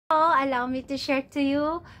Allow me to share to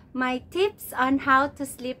you my tips on how to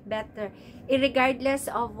sleep better,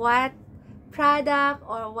 irregardless of what product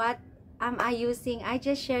or what am I using. I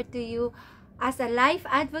just share to you as a life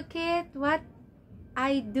advocate what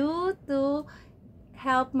I do to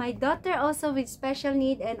help my daughter also with special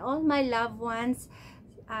need and all my loved ones,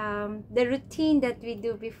 the routine that we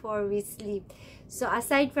do before we sleep. So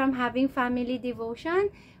aside from having family devotion,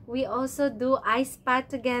 we also do ice bath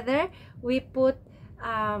together. We put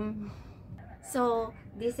so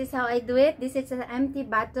this is how I do it. This is an empty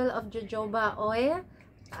bottle of jojoba oil.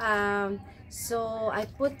 So I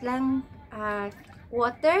put lang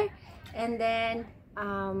water and then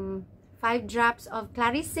 5 drops of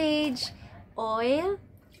clary sage oil.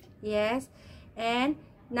 Yes, and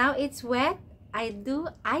now it's wet. I do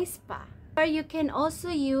ice bath. Or you can also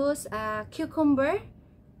use cucumber.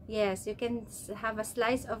 Yes, you can have a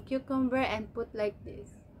slice of cucumber and put like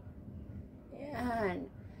this. And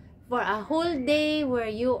for a whole day where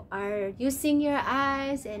you are using your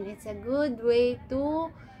eyes, and it's a good way to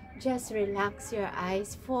just relax your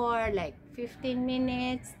eyes for like 15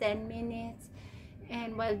 minutes, 10 minutes.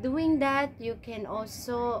 And while doing that, you can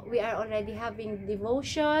also, we are already having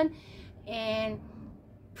devotion and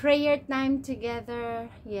prayer time together.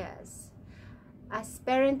 Yes, as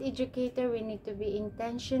parent educator, we need to be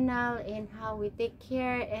intentional in how we take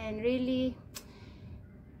care, and really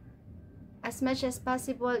as much as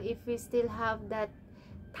possible, if we still have that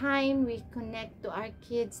time, we connect to our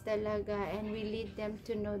kids talaga, and we lead them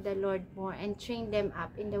to know the Lord more and train them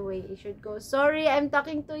up in the way it should go. Sorry, I'm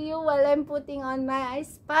talking to you while I'm putting on my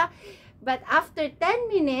ice pack, but after 10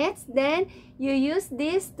 minutes, then you use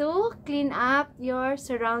this to clean up your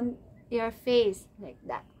face like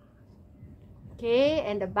that. Okay,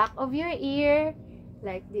 and the back of your ear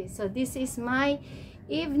like this. So this is my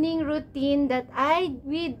evening routine that I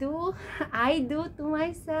do to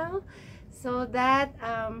myself, so that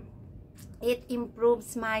it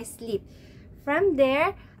improves my sleep. From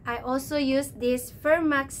there, I also use this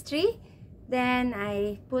Firmax 3. Then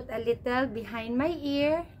I put a little behind my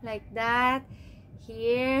ear like that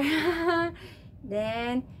here.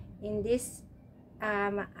 Then in this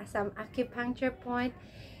some acupuncture point,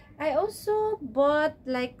 I also bought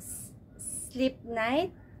like sleep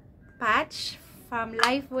night patch from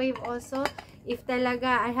LifeWave also. If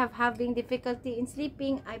talaga I have having difficulty in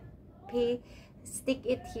sleeping, I stick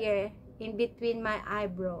it here in between my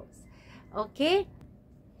eyebrows. Okay,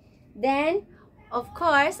 then of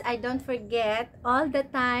course I don't forget all the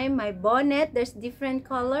time my bonnet. There's different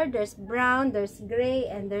color, there's brown, there's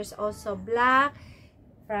gray, and there's also black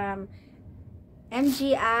from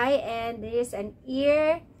MGI. And there's an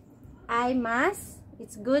eye mask.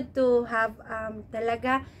 It's good to have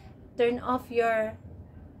talaga turn off your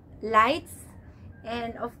lights.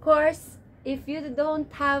 And of course, if you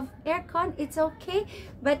don't have aircon, it's okay,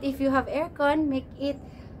 but if you have aircon, make it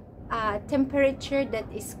temperature that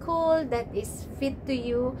is cool, that is fit to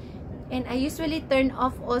you. And I usually turn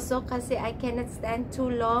off also kasi I cannot stand too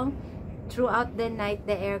long throughout the night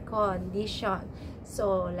the air condition.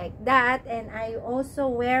 So like that. And I also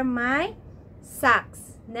wear my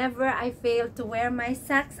socks. Never I fail to wear my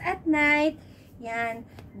socks at night. Yan.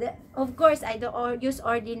 Of course, I don't use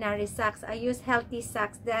ordinary socks. I use healthy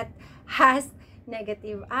socks that has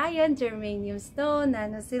negative ion, germanium stone,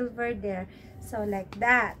 nano silver there. So like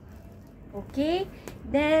that. Okay.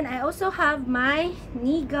 Then I also have my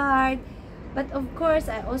knee guard. But of course,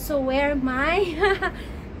 I also wear my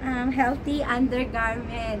healthy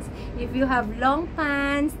undergarments. If you have long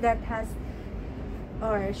pants that has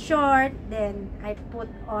or short, then I put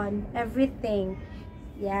on everything.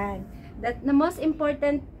 Yan. That the most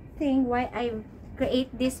important thing why I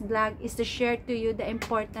create this blog is to share to you the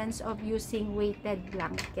importance of using weighted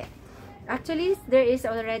blanket. Actually, there is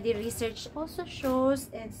already research also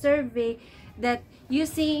shows and survey that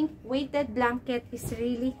using weighted blanket is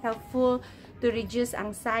really helpful to reduce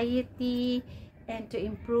anxiety and to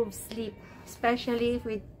improve sleep, especially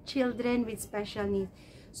with children with special needs.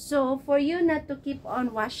 So for you not to keep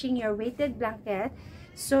on washing your weighted blanket,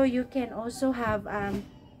 so you can also have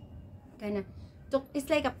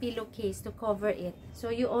it's like a pillowcase to cover it.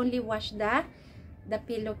 So you only wash the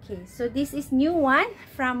pillowcase. So this is new one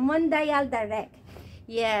from Mondial Direct.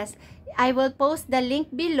 Yes, I will post the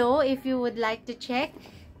link below if you would like to check.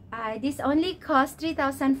 This only cost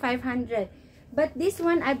 3,500. But this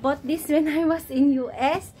one, I bought this when I was in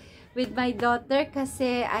US with my daughter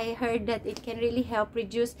kasi I heard that it can really help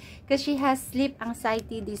reduce because she has sleep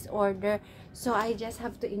anxiety disorder. So I just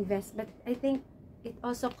have to invest. But I think it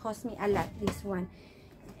also cost me a lot, this one.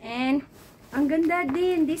 And ang ganda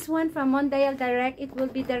din, this one from Mondial Direct. It will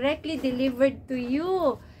be directly delivered to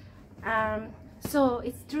you. So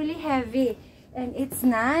it's truly heavy and it's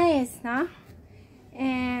nice, huh?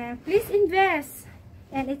 And please invest.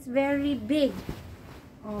 And it's very big.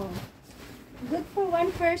 Oh, good for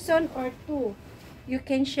one person or two. You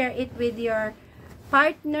can share it with your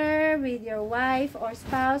partner, with your wife or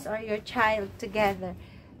spouse or your child together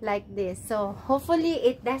like this. So hopefully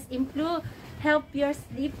it does help your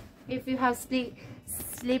sleep. If you have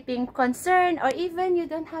sleeping concern, or even you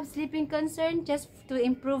don't have sleeping concern, just to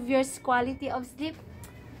improve your quality of sleep,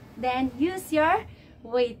 then use your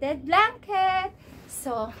weighted blanket.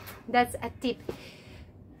 So that's a tip.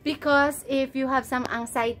 Because if you have some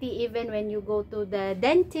anxiety, even when you go to the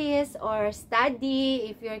dentist or study,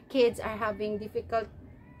 if your kids are having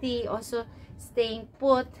difficulty also staying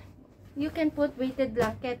put, you can put weighted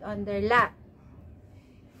blanket on their lap.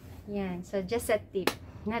 Yeah, so just a tip,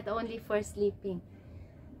 not only for sleeping.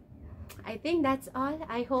 I think that's all.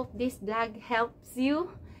 I hope this vlog helps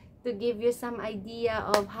you to give you some idea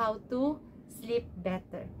of how to sleep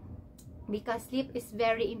better, because sleep is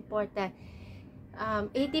very important.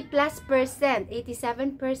 80+%,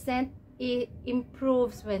 87% it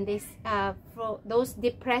improves when they those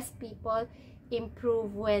depressed people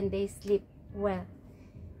improve when they sleep well.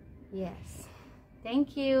 Yes,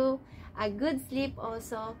 thank you. A good sleep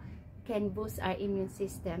also can boost our immune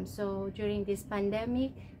system. So during this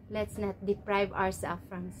pandemic, let's not deprive ourselves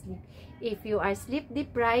from sleep. If you are sleep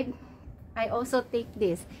deprived, I also take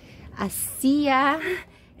this ASEA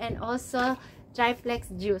and also triplex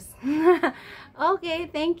juice. Okay,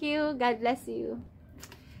 thank you. God bless you.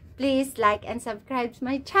 Please like and subscribe to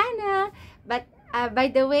my channel. But by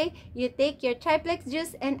the way, you take your triplex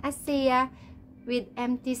juice and ASEA with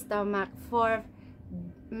empty stomach for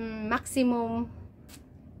maximum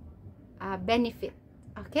benefit.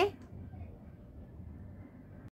 Okay.